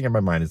 First thing in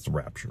my mind is the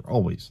rapture,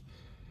 always.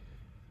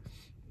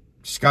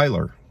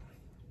 Skylar,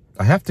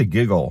 I have to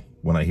giggle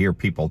when I hear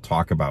people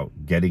talk about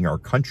getting our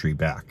country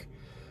back.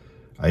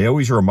 I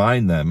always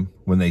remind them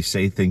when they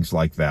say things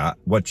like that,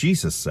 what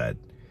Jesus said.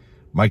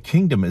 My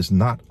kingdom is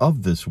not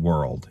of this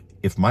world.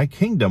 If my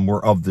kingdom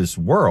were of this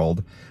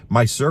world,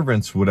 my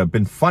servants would have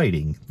been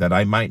fighting that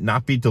I might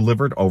not be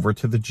delivered over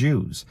to the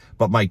Jews.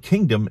 But my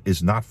kingdom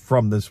is not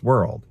from this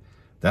world.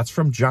 That's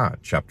from John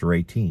chapter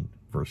 18,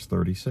 verse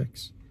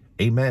 36.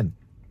 Amen.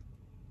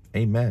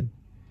 Amen.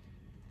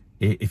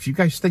 If you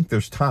guys think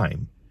there's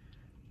time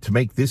to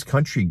make this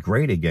country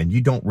great again,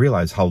 you don't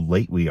realize how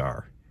late we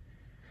are.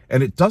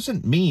 And it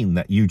doesn't mean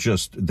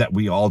that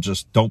we all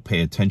just don't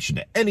pay attention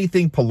to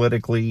anything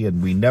politically,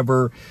 and we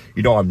never,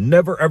 I'm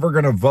never ever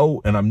going to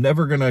vote, and I'm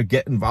never going to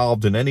get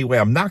involved in any way.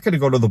 I'm not going to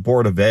go to the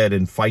Board of Ed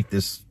and fight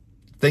this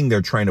thing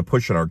they're trying to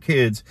push on our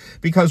kids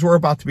because we're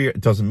about to be,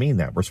 it doesn't mean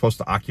that. We're supposed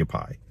to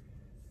occupy.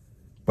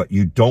 But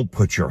you don't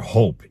put your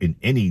hope in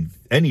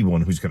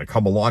anyone who's going to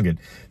come along and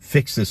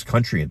fix this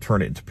country and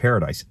turn it into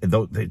paradise.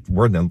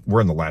 We're in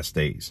the last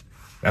days.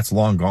 That's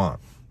long gone.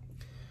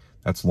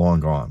 That's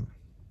long gone.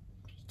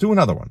 Do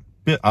another one.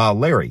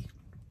 Larry.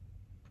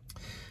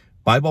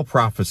 Bible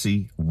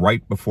prophecy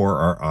right before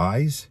our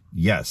eyes?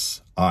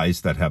 Yes,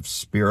 eyes that have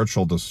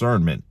spiritual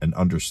discernment and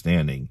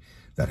understanding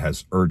that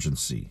has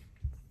urgency.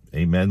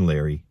 Amen,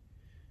 Larry.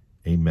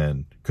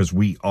 Amen. Because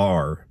we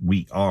are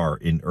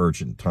in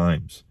urgent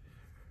times.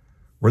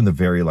 We're in the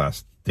very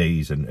last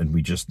days, and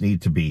we just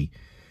need to be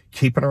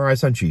keeping our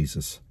eyes on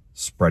Jesus,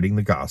 spreading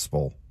the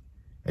gospel,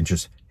 and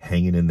just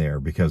hanging in there,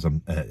 because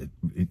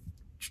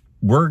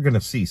we're going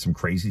to see some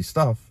crazy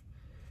stuff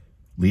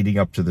leading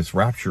up to this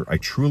rapture. I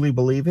truly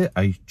believe it.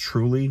 I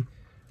truly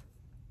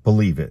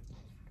believe it.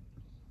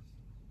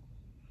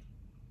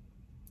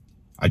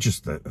 I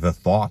just, the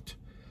thought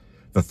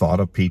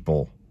of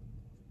people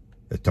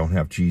that don't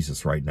have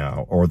Jesus right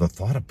now, or the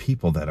thought of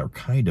people that are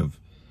kind of,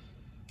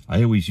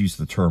 I always use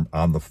the term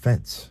on the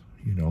fence.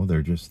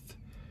 They're just,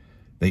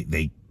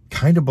 they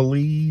kind of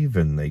believe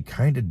and they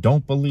kind of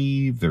don't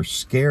believe. They're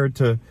scared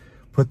to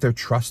put their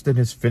trust in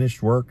his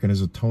finished work and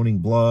his atoning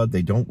blood.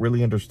 They don't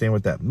really understand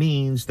what that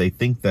means. They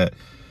think that,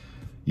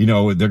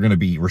 they're going to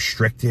be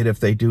restricted if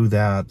they do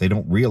that. They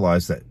don't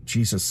realize that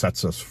Jesus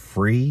sets us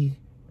free,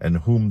 and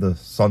whom the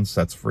Son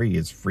sets free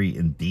is free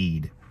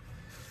indeed.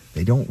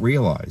 They don't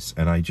realize.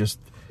 And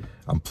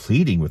I'm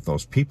pleading with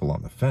those people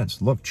on the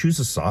fence. Look, choose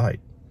a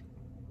side.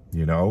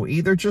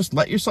 Either just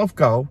let yourself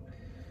go,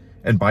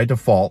 and by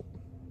default,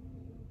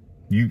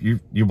 you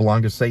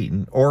belong to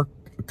Satan, or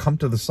come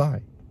to the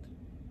side.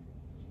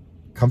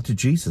 Come to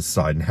Jesus'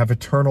 side and have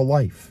eternal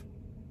life.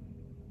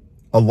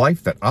 A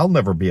life that I'll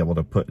never be able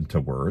to put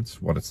into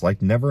words what it's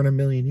like, never in a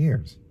million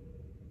years.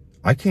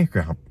 I can't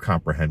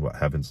comprehend what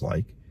heaven's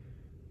like,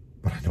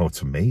 but I know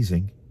it's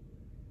amazing.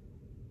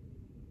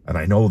 And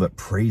I know that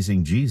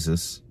praising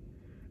Jesus,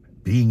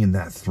 being in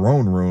that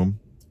throne room,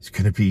 is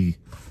going to be,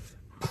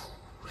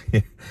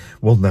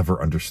 we'll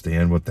never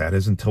understand what that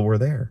is until we're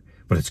there.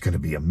 But it's going to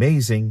be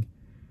amazing.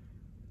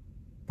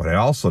 But I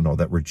also know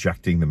that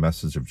rejecting the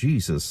message of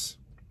Jesus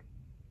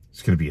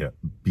is going to be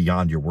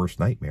beyond your worst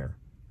nightmare.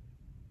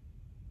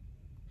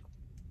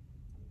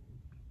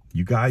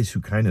 You guys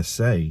who kind of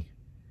say,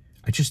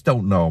 I just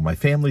don't know. My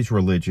family's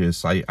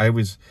religious. I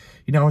was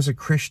a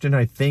Christian,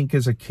 I think,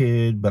 as a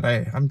kid, but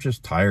I'm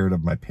just tired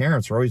of my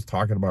parents are always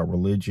talking about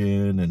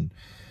religion. And,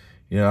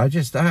 I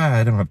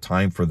don't have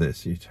time for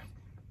this. You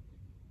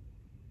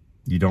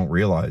don't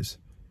realize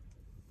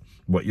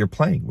what you're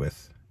playing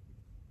with.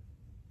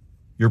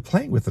 You're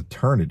playing with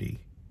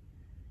eternity.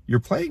 You're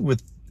playing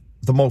with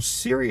the most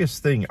serious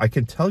thing I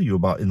can tell you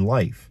about in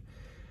life.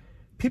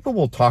 People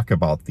will talk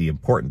about the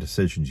important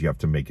decisions you have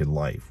to make in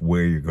life,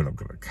 where you're going to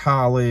go to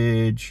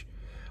college,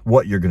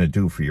 what you're going to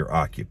do for your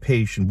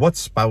occupation, what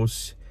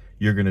spouse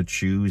you're going to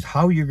choose,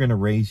 how you're going to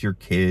raise your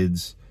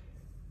kids.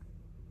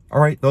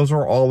 All right, those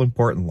are all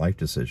important life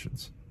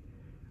decisions.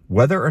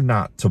 Whether or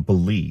not to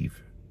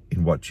believe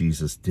in what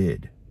Jesus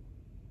did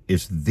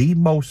is the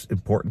most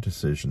important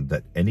decision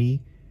that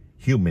any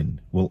human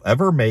will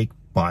ever make,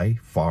 by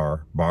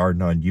far, bar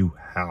none. You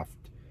have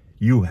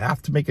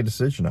to make a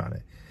decision on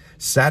it.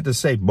 Sad to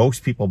say,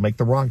 most people make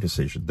the wrong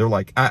decision. They're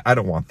like, I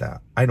don't want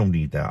that. I don't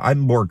need that. I'm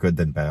more good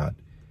than bad.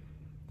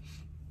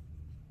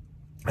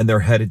 And they're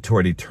headed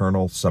toward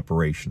eternal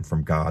separation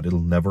from God. It'll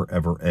never,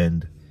 ever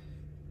end.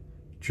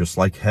 Just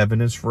like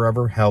heaven is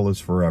forever, hell is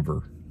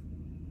forever.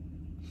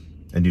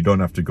 And you don't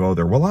have to go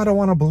there. Well, I don't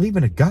want to believe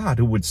in a God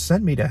who would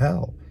send me to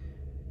hell.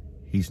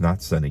 He's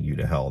not sending you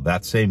to hell.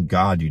 That same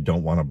God you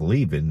don't want to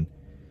believe in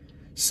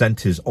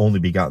sent his only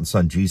begotten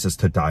Son, Jesus,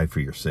 to die for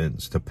your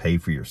sins, to pay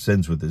for your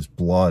sins with his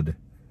blood,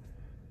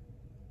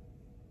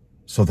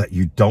 so that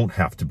you don't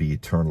have to be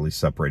eternally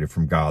separated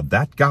from God.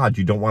 That God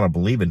you don't want to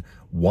believe in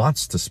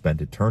wants to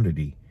spend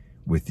eternity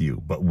with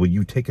you. But will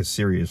you take a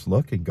serious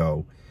look and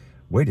go,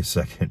 wait a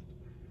second,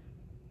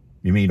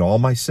 you mean all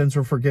my sins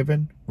were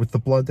forgiven with the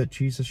blood that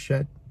Jesus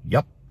shed?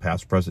 Yep,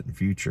 past, present, and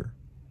future.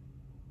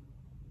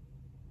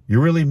 You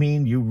really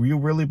mean, you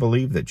really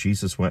believe that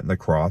Jesus went on the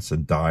cross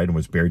and died and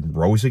was buried and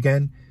rose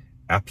again?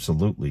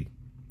 Absolutely.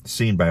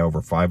 Seen by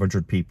over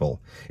 500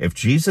 people. If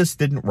Jesus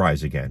didn't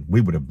rise again, we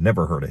would have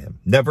never heard of him.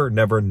 Never,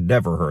 never,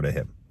 never heard of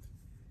him.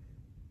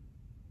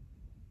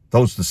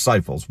 Those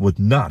disciples would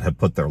not have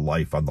put their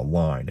life on the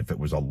line if it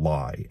was a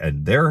lie.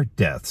 And their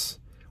deaths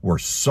were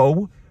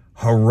so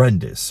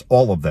horrendous,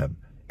 all of them,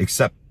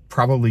 except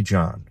probably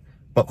John,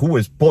 but who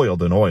was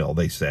boiled in oil,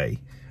 they say,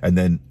 and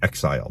then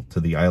exiled to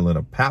the island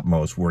of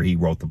Patmos, where he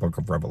wrote the book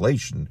of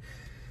Revelation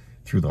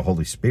through the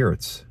Holy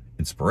Spirit's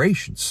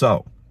inspiration.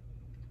 So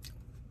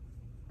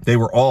they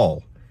were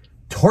all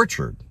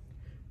tortured.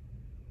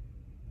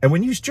 And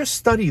when you just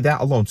study that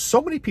alone,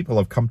 so many people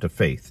have come to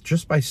faith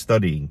just by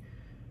studying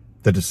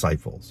the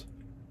disciples,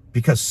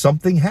 because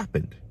something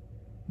happened.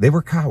 They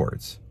were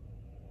cowards.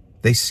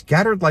 They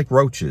scattered like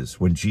roaches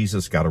when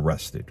Jesus got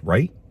arrested,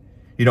 right?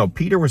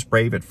 Peter was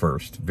brave at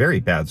first, very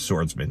bad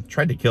swordsman,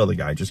 tried to kill the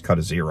guy, just cut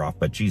his ear off,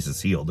 but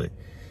Jesus healed it.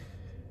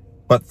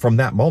 But from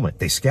that moment,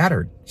 they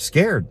scattered,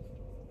 scared.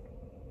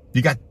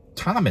 You got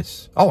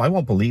Thomas. Oh, I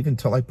won't believe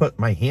until I put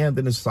my hand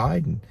in his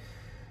side and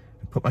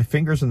put my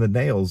fingers in the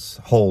nails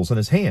holes in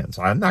his hands.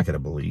 I'm not going to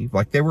believe.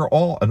 Like they were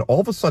all, and all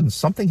of a sudden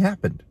something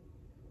happened.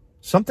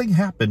 Something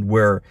happened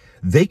where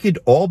they could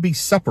all be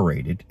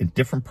separated in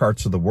different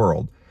parts of the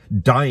world,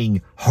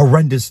 dying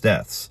horrendous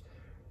deaths.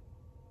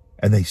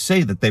 And they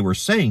say that they were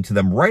saying to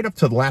them right up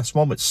to the last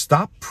moment,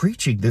 stop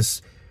preaching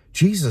this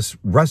Jesus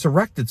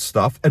resurrected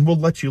stuff and we'll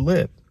let you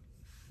live.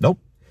 Nope.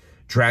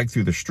 Dragged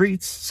through the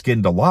streets,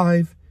 skinned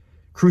alive,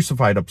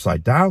 crucified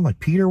upside down like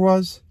Peter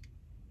was.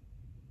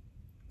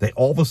 They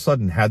all of a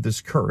sudden had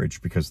this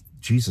courage because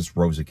Jesus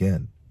rose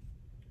again.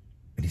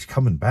 And he's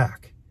coming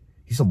back.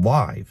 He's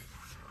alive.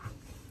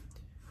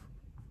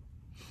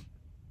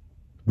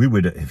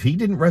 If he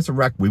didn't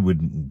resurrect,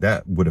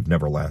 that would have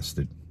never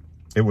lasted.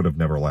 It would have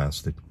never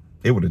lasted.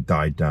 It would have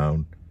died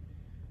down.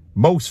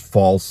 Most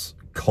false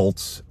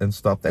cults and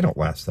stuff, they don't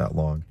last that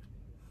long.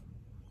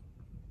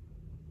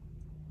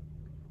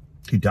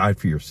 He died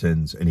for your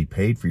sins, and he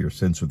paid for your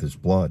sins with his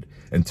blood.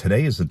 And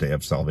today is the day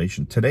of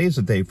salvation. Today is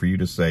a day for you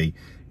to say,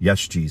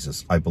 yes,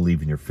 Jesus, I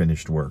believe in your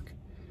finished work.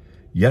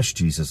 Yes,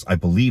 Jesus, I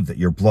believe that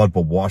your blood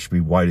will wash me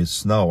white as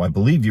snow. I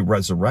believe you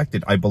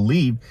resurrected. I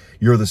believe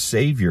you're the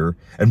Savior,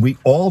 and we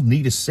all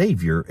need a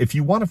Savior. If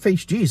you want to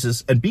face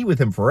Jesus and be with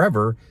him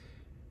forever,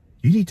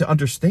 you need to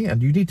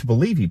understand, you need to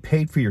believe he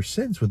paid for your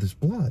sins with his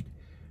blood,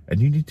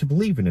 and you need to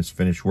believe in his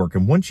finished work.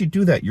 And once you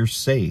do that, you're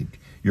saved.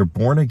 You're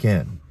born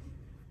again.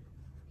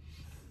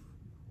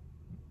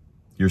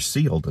 You're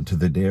sealed unto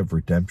the day of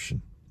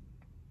redemption.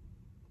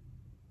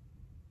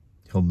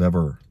 He'll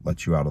never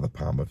let you out of the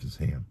palm of his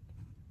hand.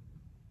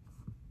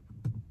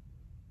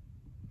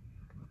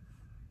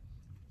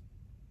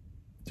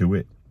 Do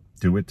it.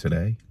 Do it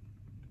today.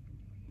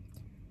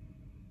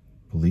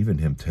 Believe in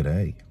him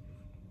today.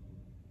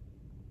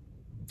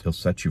 He'll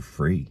set you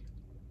free.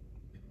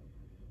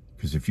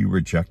 Because if you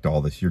reject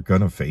all this, you're going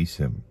to face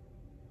him.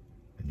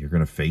 And you're going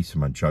to face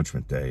him on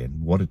Judgment Day.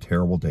 And what a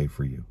terrible day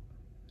for you.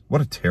 What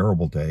a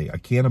terrible day. I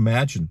can't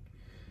imagine.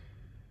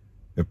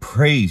 I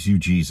praise you,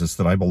 Jesus,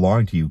 that I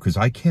belong to you, because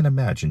I can't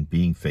imagine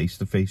being face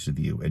to face with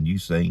you and you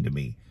saying to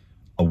me,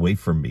 away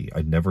from me,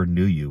 I never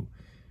knew you.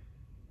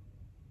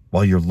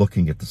 While you're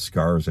looking at the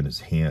scars in his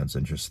hands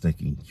and just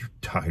thinking, you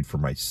died for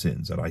my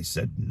sins. And I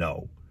said,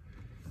 no.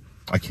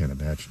 I can't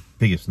imagine.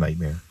 Biggest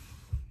nightmare.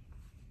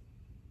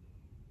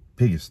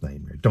 Biggest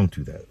nightmare. Don't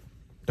do that.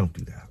 Don't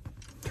do that.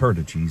 Turn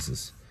to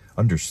Jesus.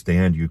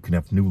 Understand you can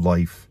have new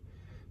life.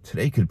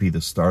 Today could be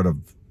the start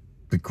of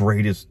the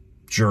greatest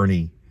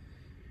journey.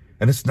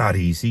 And it's not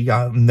easy.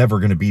 I'm never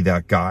going to be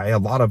that guy.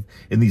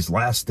 In these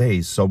last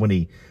days, so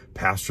many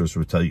pastors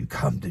would tell you,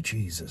 come to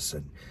Jesus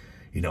and,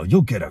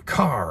 you'll get a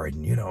car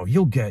and,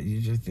 you'll get,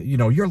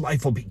 your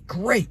life will be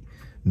great.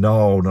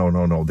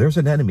 No. There's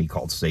an enemy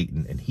called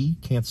Satan, and he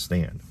can't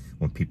stand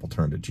when people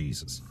turn to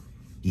Jesus.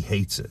 He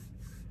hates it.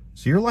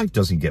 So your life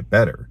doesn't get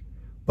better,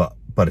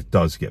 but it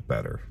does get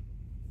better.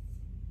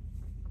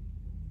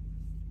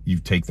 You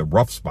take the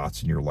rough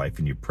spots in your life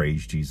and you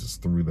praise Jesus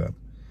through them.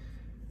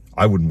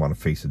 I wouldn't want to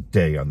face a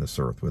day on this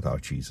earth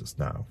without Jesus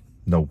now.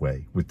 No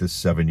way. With this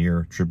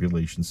 7-year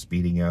tribulation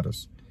speeding at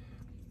us.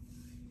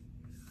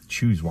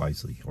 Choose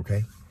wisely,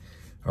 okay?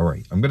 All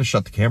right, I'm going to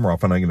shut the camera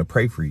off and I'm going to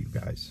pray for you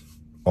guys,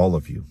 all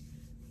of you.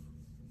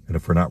 And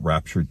if we're not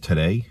raptured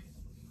today,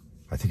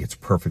 I think it's a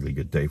perfectly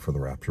good day for the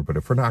rapture. But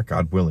if we're not,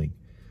 God willing,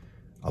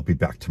 I'll be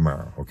back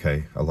tomorrow,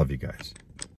 okay? I love you guys.